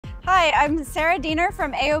Hi, I'm Sarah Deener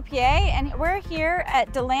from AOPA, and we're here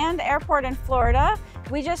at DeLand Airport in Florida.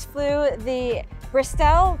 We just flew the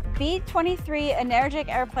Bristell B23 Energic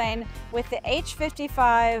airplane with the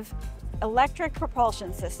H55 electric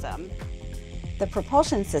propulsion system. The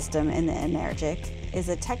propulsion system in the Energic is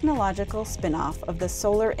a technological spin-off of the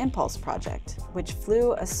Solar Impulse project, which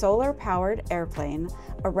flew a solar-powered airplane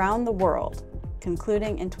around the world,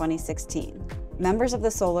 concluding in 2016. Members of the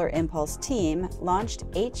Solar Impulse team launched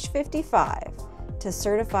H55 to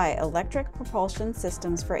certify electric propulsion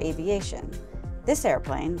systems for aviation. This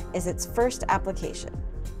airplane is its first application.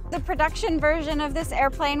 The production version of this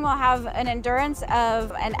airplane will have an endurance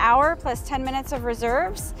of an hour plus 10 minutes of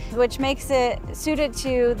reserves, which makes it suited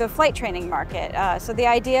to the flight training market. So the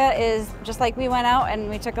idea is, just like we went out and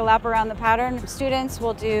we took a lap around the pattern, students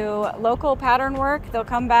will do local pattern work. They'll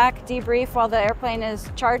come back, debrief while the airplane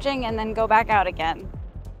is charging, and then go back out again.